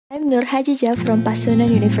I'm Nur Hajijah from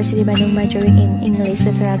Pasundan University Bandung, majoring in English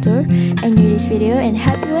Literature. Enjoy this video and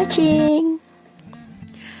happy watching!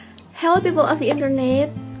 Hello people of the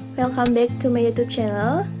internet, welcome back to my YouTube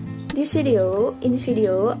channel. In this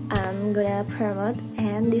video, I'm gonna promote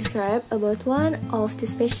and describe about one of the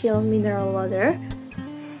special mineral water,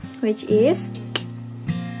 which is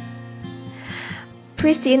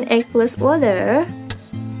Pristine A+ water.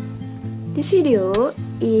 This video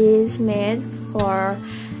is made for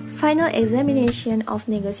final examination of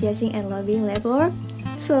negotiating and lobbying labor,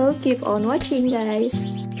 so keep on watching guys.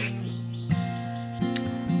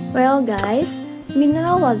 Well guys,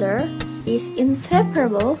 mineral water is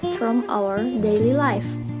inseparable from our daily life.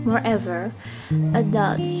 Moreover,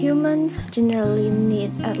 adult humans generally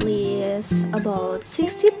need at least about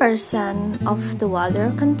 60% of the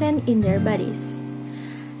water content in their bodies.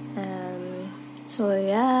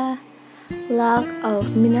 Lack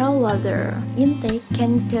of mineral water intake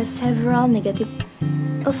can cause several negative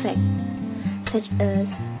effects, such as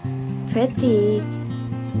fatigue,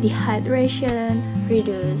 dehydration,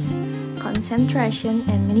 reduced concentration,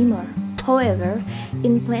 and many more. However,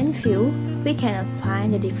 in plain view, we cannot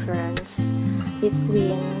find the difference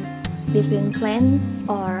between plain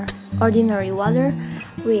or ordinary water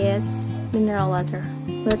with mineral water.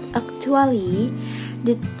 But actually,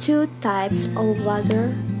 the two types of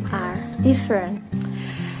water are different.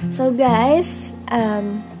 So guys,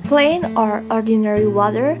 plain or ordinary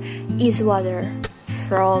water is water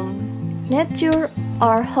from nature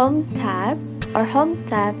or home tap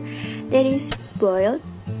that is boiled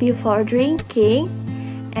before drinking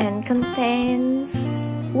and contains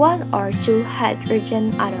 1 or 2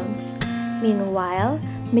 hydrogen atoms. Meanwhile,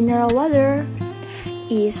 mineral water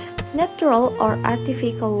is natural or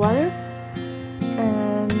artificial water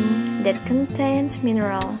that contains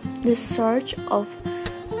mineral. The source of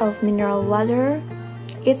mineral water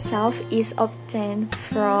itself is obtained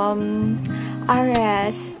from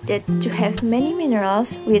areas that have many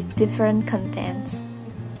minerals with different contents.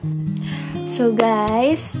 So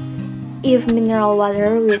guys, if mineral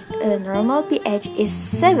water with a normal pH is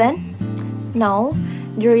 7, now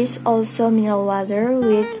there is also mineral water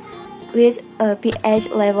with a pH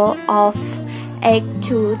level of 8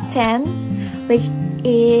 to 10, which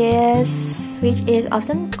is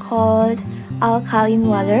often called alkaline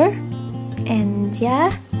water. And yeah,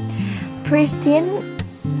 Pristine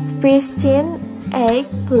A+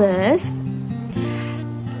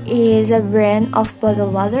 is a brand of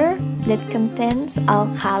bottled water that contains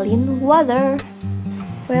alkaline water.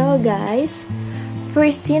 Well guys,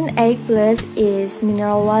 Pristine A+ is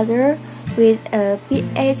mineral water with a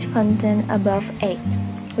pH content above 8,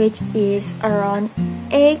 which is around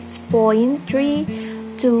 8.3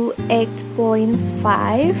 to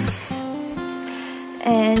 8.5,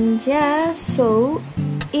 and yeah, so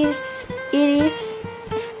it is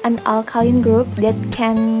an alkaline group that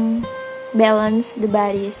can balance the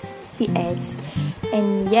body's pH.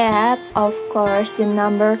 And yeah, of course, the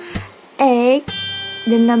number 8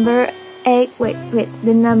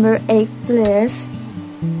 plus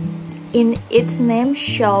in its name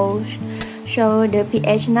show the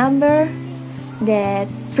pH number that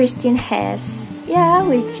Pristine has, yeah,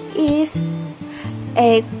 which is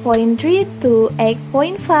 8.3 to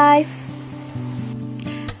 8.5.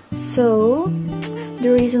 So the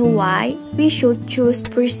reason why we should choose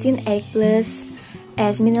Pristine A+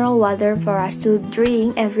 as mineral water for us to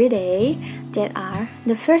drink every day, that are: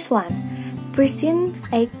 the first one, Pristine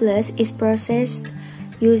A+ is processed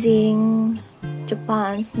using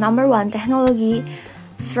Japan's #1 technology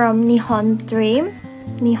from Nihon Dream,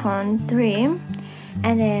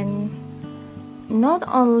 and then not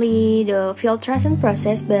only the filtration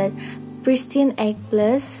process, but Pristine A+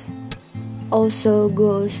 also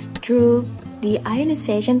goes through the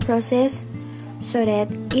ionization process so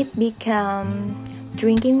that it becomes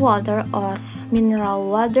drinking water or mineral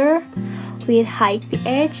water with high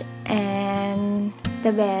pH and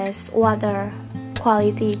the best water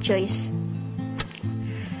quality choice.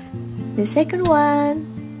 The second one,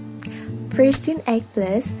 Pristine A+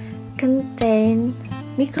 contains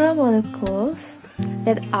micromolecules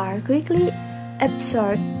that are quickly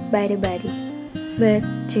absorbed by the body. But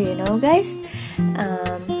do you know guys,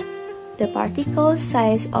 the particle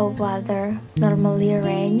size of water normally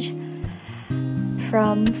range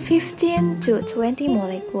from 15 to 20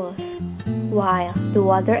 molecules, while the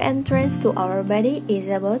water entrance to our body is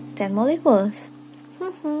about 10 molecules.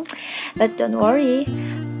 But don't worry,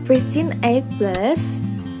 Pristine A+,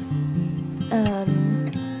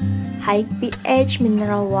 high pH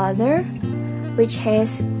mineral water, which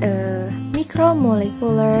has a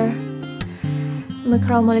micromolecular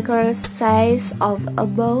macromolecular size of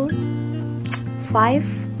about 5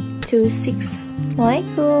 to 6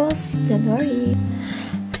 molecules. Don't worry.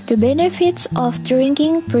 The benefits of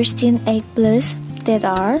drinking Pristine Egg Plus that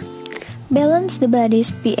are: balance the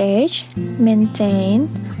body's pH,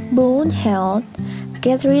 maintain bone health,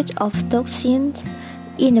 get rid of toxins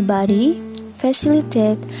in the body,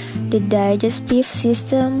 facilitate the digestive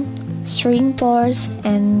system, shrink pores,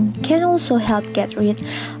 and can also help get rid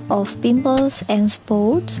of pimples and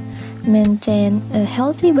spots, maintain a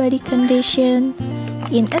healthy body condition.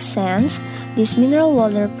 In essence, this mineral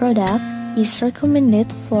water product is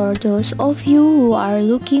recommended for those of you who are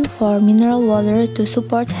looking for mineral water to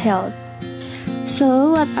support health.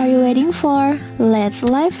 So what are you waiting for? Let's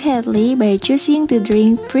live healthy by choosing to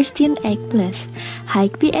drink Pristine Egg Plus, high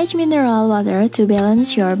pH mineral water to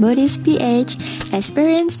balance your body's pH.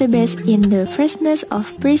 Experience the best in the freshness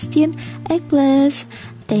of Pristine Egg Plus.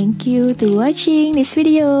 Thank you to watching this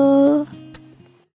video.